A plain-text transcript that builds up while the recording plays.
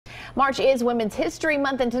March is Women's History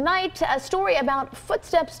Month, and tonight, a story about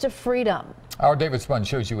footsteps to freedom. Our David Spunt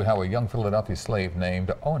shows you how a young Philadelphia slave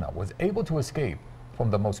named Ona was able to escape from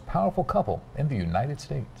the most powerful couple in the United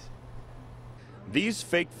States. These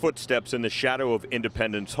fake footsteps in the shadow of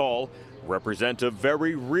Independence Hall represent a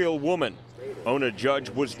very real woman. Ona Judge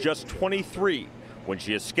was just 23 when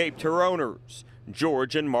she escaped her owners,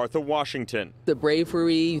 George and Martha Washington. The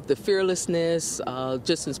bravery, the fearlessness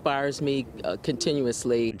just inspires me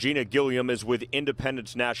continuously. Gina Gilliam is with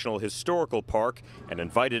Independence National Historical Park and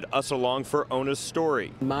invited us along for Ona's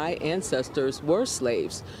story. My ancestors were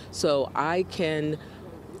slaves, so I can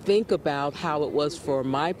think about how it was for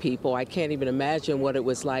my people. I can't even imagine what it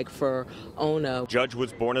was like for Ona. Judge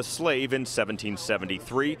was born a slave in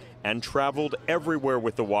 1773 and traveled everywhere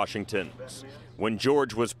with the Washingtons. When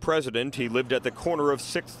George was president, he lived at the corner of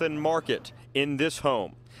 6th and Market in this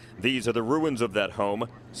home. These are the ruins of that home,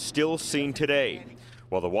 still seen today.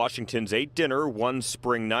 While the Washingtons ate dinner one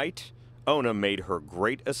spring night, Ona made her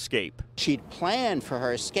great escape. She'd planned for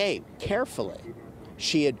her escape carefully.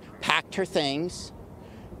 She had packed her things,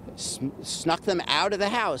 snuck them out of the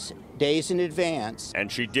house days in advance.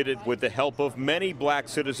 And she did it with the help of many black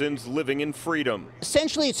citizens living in freedom.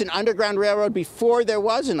 Essentially, it's an underground railroad before there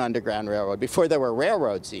was an underground railroad, before there were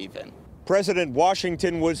railroads even. President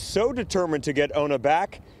Washington was so determined to get Ona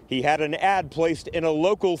back, he had an ad placed in a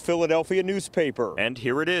local Philadelphia newspaper. And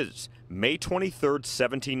here it is, May 23,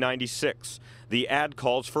 1796. The ad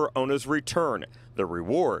calls for Ona's return. The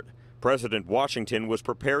reward: President Washington was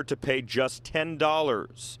prepared to pay just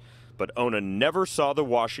 $10. But Ona never saw the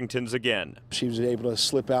Washingtons again. She was able to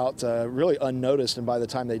slip out really unnoticed, and by the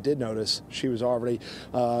time they did notice, she was already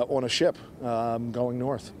on a ship going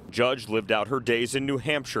north. Judge lived out her days in New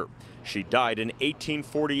Hampshire. She died in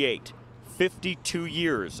 1848. 52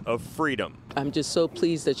 years of freedom. I'm just so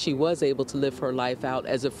pleased that she was able to live her life out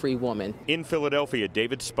as a free woman. In Philadelphia,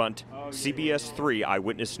 David Spunt, CBS 3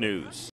 Eyewitness News.